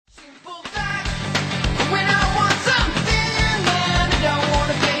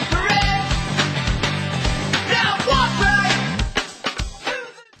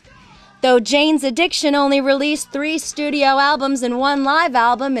Though Jane's Addiction only released 3 studio albums and 1 live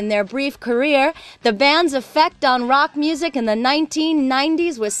album in their brief career, the band's effect on rock music in the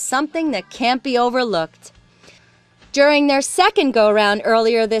 1990s was something that can't be overlooked. During their second go-round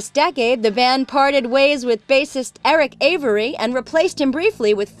earlier this decade, the band parted ways with bassist Eric Avery and replaced him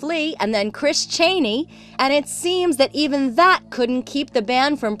briefly with Flea and then Chris Chaney, and it seems that even that couldn't keep the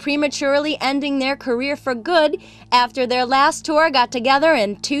band from prematurely ending their career for good after their last tour got together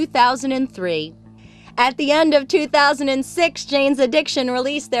in 2003. At the end of 2006, Jane's Addiction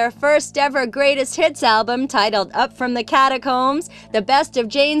released their first ever greatest hits album titled Up From the Catacombs, The Best of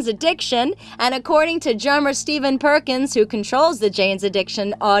Jane's Addiction, and according to drummer Stephen Perkins, who controls the Jane's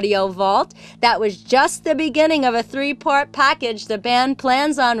Addiction audio vault, that was just the beginning of a 3-part package the band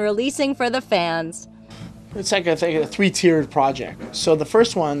plans on releasing for the fans. It's like a 3-tiered project. So the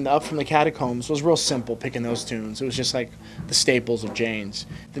first one, Up From the Catacombs, was real simple, picking those tunes. It was just like the staples of Jane's.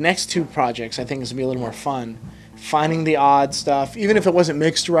 The next 2 projects I think is going to be a little more fun. Finding the odd stuff, even if it wasn't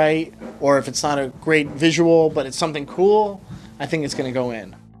mixed right, or if it's not a great visual, but it's something cool, I think it's going to go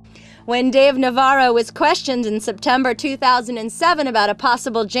in. When Dave Navarro was questioned in September 2007 about a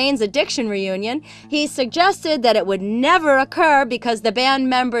possible Jane's Addiction reunion, he suggested that it would never occur because the band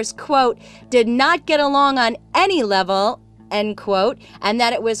members, quote, did not get along on any level, end quote, and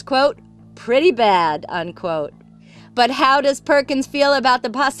that it was, quote, pretty bad, unquote. But how does Perkins feel about the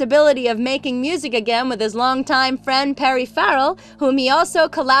possibility of making music again with his longtime friend Perry Farrell, whom he also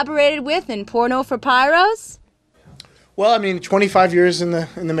collaborated with in Porno for Pyros? Well, I mean, 25 years in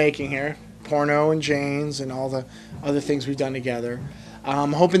the making here. Porno and Jane's and all the other things we've done together.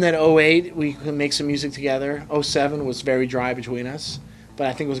 I'm hoping that 2008 we can make some music together. 2007 was very dry between us, but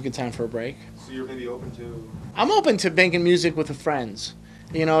I think it was a good time for a break. So you're maybe open to... I'm open to making music with the friends.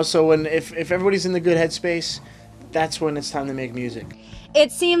 You know, so if everybody's in the good headspace, that's when it's time to make music. It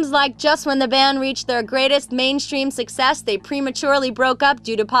seems like just when the band reached their greatest mainstream success, they prematurely broke up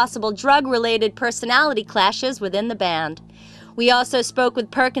due to possible drug-related personality clashes within the band. We also spoke with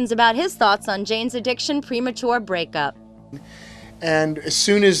Perkins about his thoughts on Jane's Addiction premature breakup. And as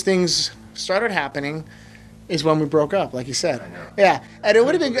soon as things started happening is when we broke up, like you said. Yeah, and it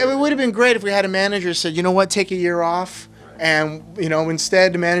would have been great if we had a manager who said, you know what, take a year off. And, you know,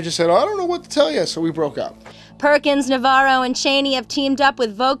 instead the manager said, oh, I don't know what to tell you, so we broke up. Perkins, Navarro, and Chaney have teamed up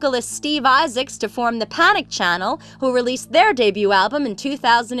with vocalist Steve Isaacs to form the Panic Channel, who released their debut album in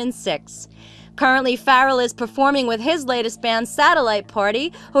 2006. Currently, Farrell is performing with his latest band, Satellite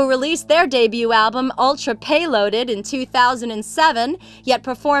Party, who released their debut album, Ultra Payloaded, in 2007, yet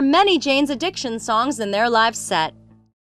perform many Jane's Addiction songs in their live set.